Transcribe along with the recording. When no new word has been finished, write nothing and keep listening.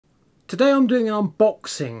Today I'm doing an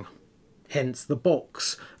unboxing, hence the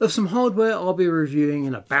box, of some hardware I'll be reviewing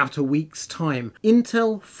in about a week's time.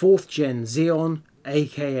 Intel 4th Gen Xeon,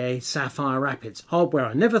 aka Sapphire Rapids. Hardware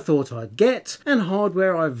I never thought I'd get, and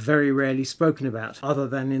hardware I've very rarely spoken about, other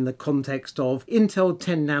than in the context of Intel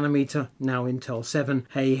 10nm, now Intel 7,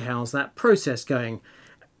 hey, how's that process going?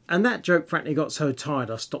 And that joke frankly got so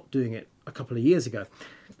tired I stopped doing it a couple of years ago.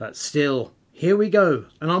 But still, here we go,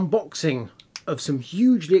 an unboxing of some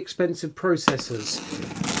hugely expensive processors.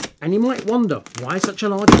 And you might wonder, why such a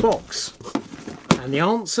large box? And the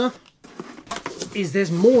answer is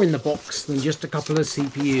there's more in the box than just a couple of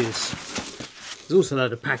CPUs. There's also a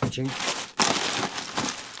load of packaging.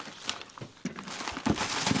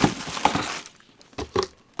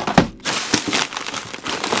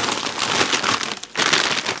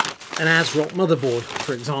 An ASRock motherboard,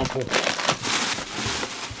 for example.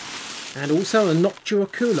 And also a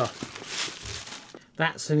Noctua cooler.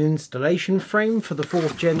 That's an installation frame for the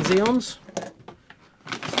 4th Gen Xeons.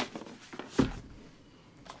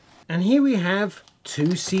 And here we have two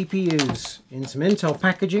CPUs in some Intel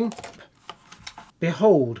packaging.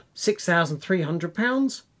 Behold,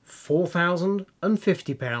 £6,300,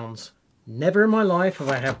 £4,050. Never in my life have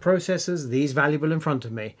I had processors these valuable in front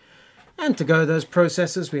of me. And to go with those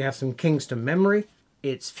processors, we have some Kingston memory,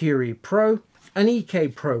 its Fury Pro, an EK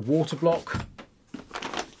Pro water block,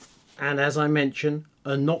 and as I mentioned,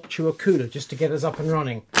 a Noctua cooler just to get us up and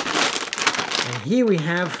running. And here we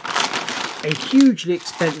have a hugely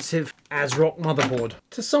expensive ASRock motherboard.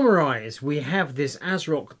 To summarise, we have this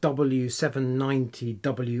ASRock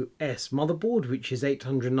W790WS motherboard, which is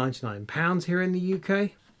 £899 here in the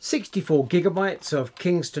UK. 64 gigabytes of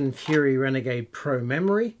Kingston Fury Renegade Pro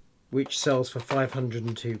memory, which sells for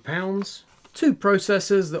 £502. Two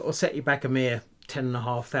processors that will set you back a mere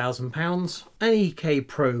 £10,500. An EK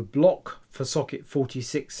Pro block for socket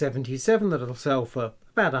 4677 that'll sell for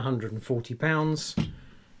about £140.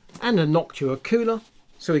 And a Noctua cooler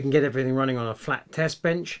so we can get everything running on a flat test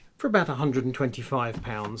bench for about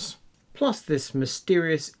 £125. Plus this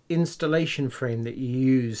mysterious installation frame that you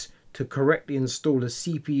use to correctly install a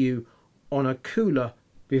CPU on a cooler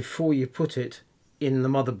before you put it in the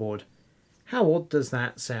motherboard. How odd does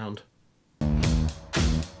that sound?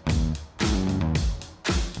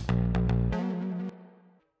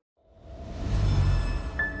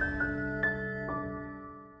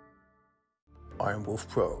 Iron Wolf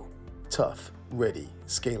Pro. Tough, ready,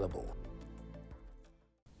 scalable.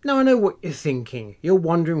 Now I know what you're thinking. You're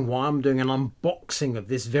wondering why I'm doing an unboxing of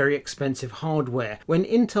this very expensive hardware when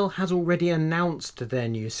Intel has already announced their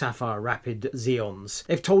new Sapphire Rapid Xeons.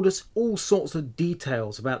 They've told us all sorts of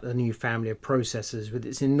details about the new family of processors with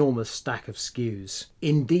its enormous stack of SKUs.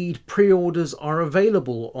 Indeed, pre-orders are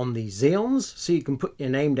available on these Xeons, so you can put your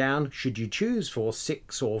name down should you choose for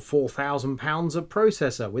 £6,000 or £4,000 of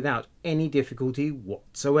processor without any difficulty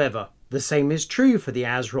whatsoever. The same is true for the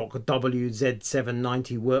ASRock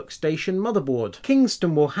WZ790 workstation motherboard.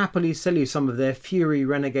 Kingston will happily sell you some of their Fury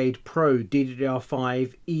Renegade Pro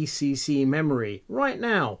DDR5 ECC memory right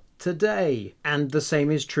now, today. And the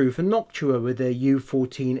same is true for Noctua with their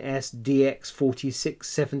U14S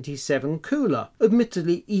DX4677 cooler.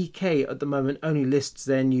 Admittedly, EK at the moment only lists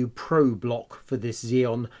their new Pro block for this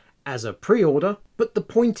Xeon as a pre-order, but the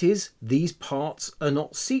point is these parts are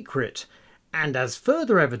not secret. And as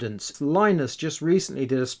further evidence, Linus just recently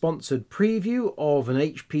did a sponsored preview of an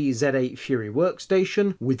HP Z8 Fury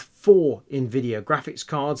workstation with 4 NVIDIA graphics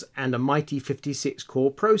cards and a mighty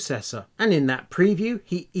 56-core processor. And in that preview,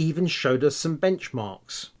 he even showed us some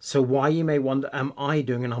benchmarks. So why, you may wonder, am I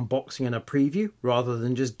doing an unboxing and a preview rather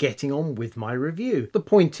than just getting on with my review? The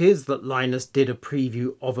point is that Linus did a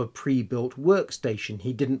preview of a pre-built workstation.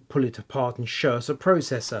 He didn't pull it apart and show us a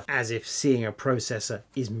processor, as if seeing a processor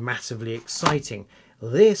is massively exciting.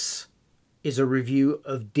 This is a review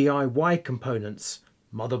of DIY components: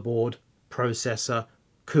 motherboard, processor,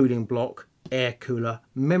 cooling block, air cooler,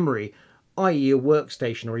 memory, i.e. a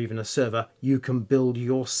workstation or even a server you can build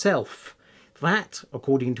yourself. That,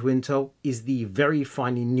 according to Intel, is the very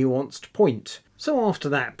finely nuanced point. So after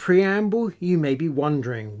that preamble, you may be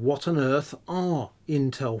wondering, what on earth are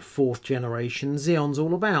Intel 4th generation Xeons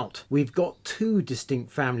all about? We've got two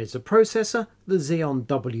distinct families of processor, the Xeon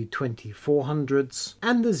W2400s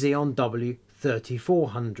and the Xeon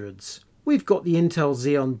W3400s. We've got the Intel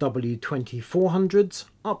Xeon W2400s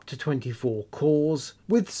up to 24 cores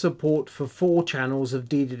with support for 4 channels of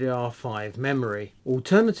DDR5 memory.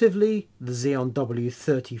 Alternatively, the Xeon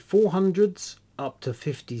W3400s up to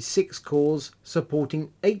 56 cores,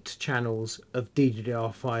 supporting 8 channels of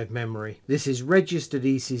DDR5 memory. This is registered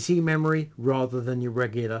ECC memory rather than your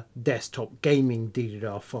regular desktop gaming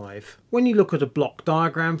DDR5. When you look at a block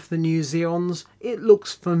diagram for the new Xeons, it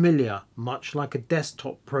looks familiar, much like a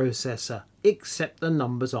desktop processor, except the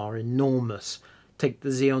numbers are enormous. Take the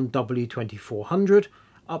Xeon W2400,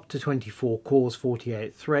 up to 24 cores,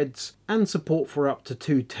 48 threads, and support for up to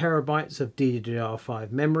 2 terabytes of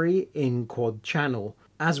DDR5 memory in quad channel,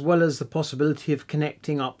 as well as the possibility of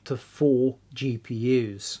connecting up to 4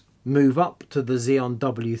 GPUs. Move up to the Xeon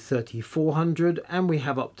W3400 and we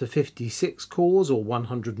have up to 56 cores or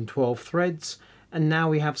 112 threads, and now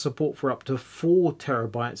we have support for up to 4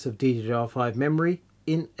 terabytes of DDR5 memory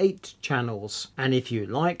in 8 channels, and if you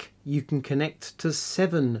like, you can connect to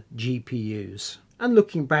 7 GPUs. And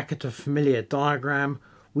looking back at a familiar diagram,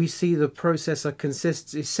 we see the processor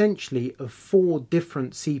consists essentially of 4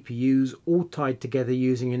 different CPUs all tied together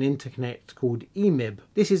using an interconnect called EMIB.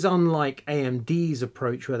 This is unlike AMD's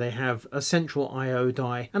approach where they have a central I/O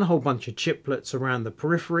die and a whole bunch of chiplets around the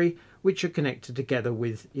periphery which are connected together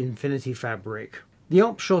with Infinity Fabric. The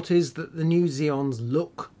upshot is that the new Xeons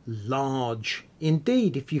look large.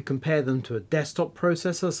 Indeed, if you compare them to a desktop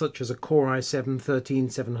processor such as a Core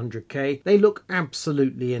i7-13700K, they look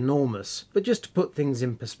absolutely enormous. But just to put things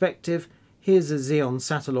in perspective, here's a Xeon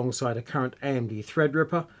sat alongside a current AMD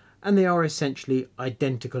Threadripper, and they are essentially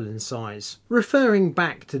identical in size. Referring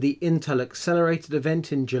back to the Intel Accelerated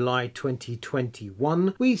event in July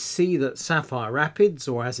 2021, we see that Sapphire Rapids,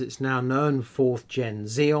 or as it's now known, 4th Gen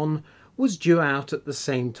Xeon, was due out at the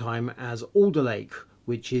same time as Alder Lake,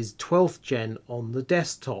 which is 12th gen on the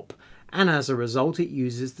desktop, and as a result it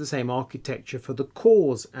uses the same architecture for the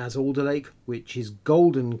cores as Alder Lake, which is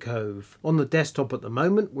Golden Cove. On the desktop at the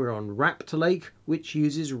moment we're on Raptor Lake, which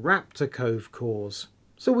uses Raptor Cove cores.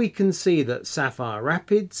 So we can see that Sapphire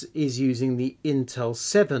Rapids is using the Intel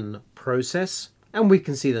 7 process, and we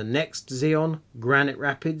can see the next Xeon, Granite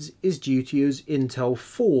Rapids, is due to use Intel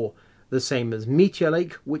 4, the same as Meteor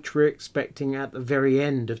Lake, which we're expecting at the very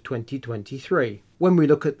end of 2023. When we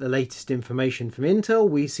look at the latest information from Intel,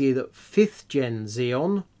 we see that 5th Gen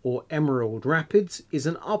Xeon, or Emerald Rapids, is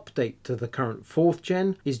an update to the current 4th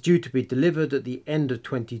Gen, is due to be delivered at the end of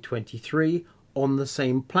 2023 on the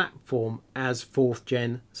same platform as 4th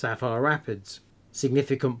Gen Sapphire Rapids.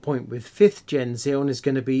 Significant point with 5th Gen Xeon is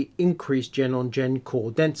going to be increased gen-on-gen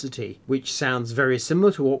core density, which sounds very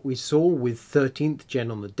similar to what we saw with 13th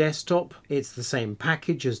Gen on the desktop. It's the same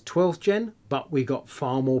package as 12th Gen, but we got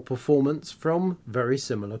far more performance from very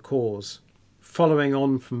similar cores. Following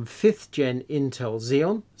on from 5th Gen Intel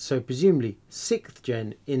Xeon, so presumably 6th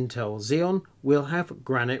Gen Intel Xeon, will have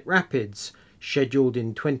Granite Rapids, scheduled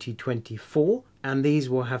in 2024, and these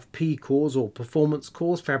will have P cores or performance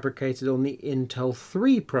cores fabricated on the Intel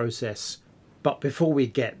 3 process. But before we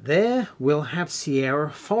get there, we'll have Sierra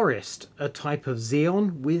Forest, a type of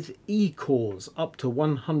Xeon with E cores, up to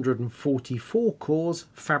 144 cores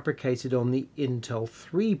fabricated on the Intel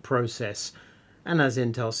 3 process, and as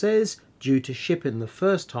Intel says, due to ship in the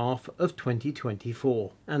first half of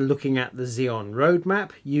 2024. And looking at the Xeon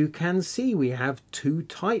roadmap, you can see we have 2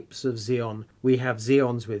 types of Xeon. We have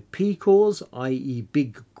Xeons with P cores, i.e.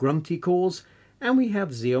 big grunty cores, and we have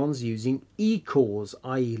Xeons using E cores,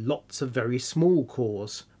 i.e. lots of very small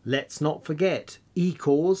cores. Let's not forget, E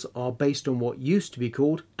cores are based on what used to be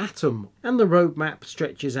called Atom, and the roadmap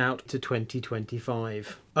stretches out to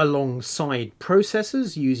 2025. Alongside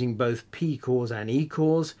processors using both P cores and E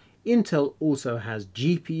cores, Intel also has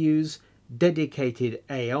GPUs, dedicated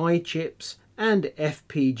AI chips, and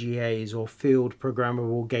FPGAs or field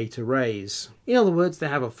programmable gate arrays. In other words, they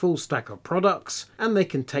have a full stack of products and they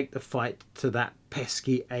can take the fight to that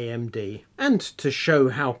pesky AMD. And to show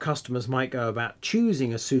how customers might go about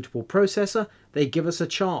choosing a suitable processor, they give us a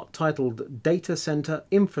chart titled Data Center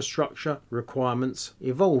Infrastructure Requirements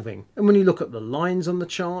Evolving. And when you look at the lines on the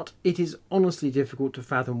chart, it is honestly difficult to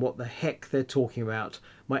fathom what the heck they're talking about.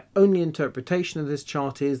 My only interpretation of this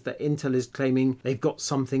chart is that Intel is claiming they've got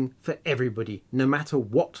something for everybody, no matter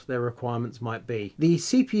what their requirements might be. The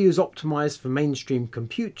CPUs optimized for mainstream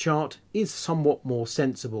compute chart is somewhat more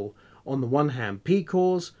sensible. On the one hand, P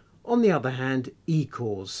cores, on the other hand, E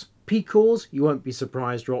cores. P cores, you won't be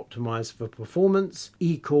surprised, are optimized for performance.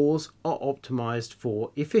 E cores are optimized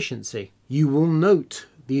for efficiency. You will note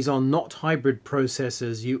these are not hybrid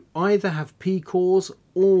processors. You either have P cores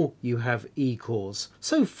or you have E cores.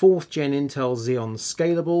 So 4th Gen Intel Xeon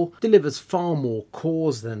Scalable delivers far more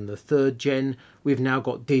cores than the 3rd Gen. We've now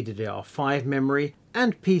got DDR5 memory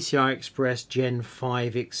and PCI Express Gen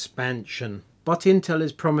 5 expansion. but Intel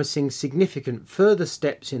is promising significant further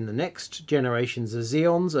steps in the next generations of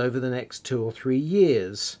Xeons over the next 2 or 3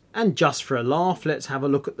 years. And just for a laugh, let's have a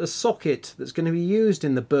look at the socket that's going to be used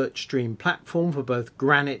in the Birchstream platform for both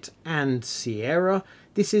Granite and Sierra.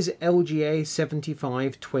 This is LGA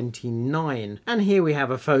 7529, and here we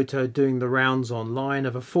have a photo doing the rounds online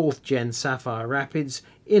of a 4th gen Sapphire Rapids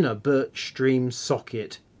in a Birchstream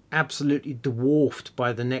socket, absolutely dwarfed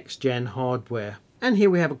by the next gen hardware. And here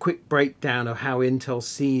we have a quick breakdown of how Intel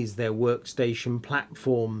sees their workstation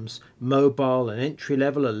platforms. Mobile and entry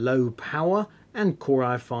level are low power, and Core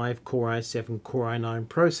i5, Core i7, Core i9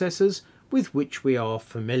 processors, with which we are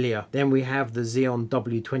familiar. Then we have the Xeon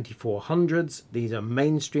W2400s. These are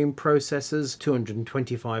mainstream processors,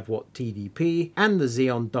 225 watt TDP, and the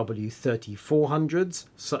Xeon W3400s,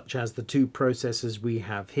 such as the 2 processors we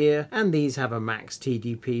have here, and these have a max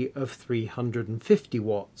TDP of 350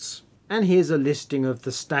 watts. And here's a listing of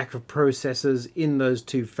the stack of processors in those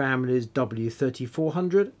 2 families,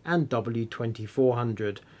 W3400 and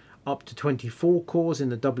W2400. Up to 24 cores in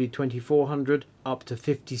the W2400, up to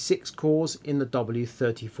 56 cores in the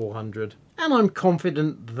W3400. And I'm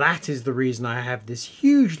confident that is the reason I have this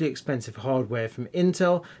hugely expensive hardware from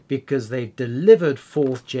Intel, because they've delivered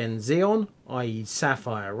 4th gen Xeon, i.e.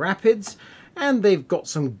 Sapphire Rapids, and they've got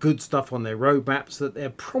some good stuff on their roadmaps that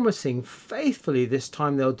they're promising faithfully this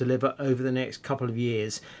time they'll deliver over the next couple of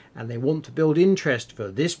years. And they want to build interest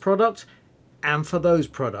for this product and for those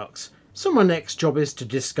products. So my next job is to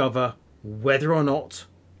discover whether or not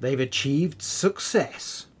they've achieved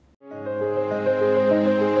success.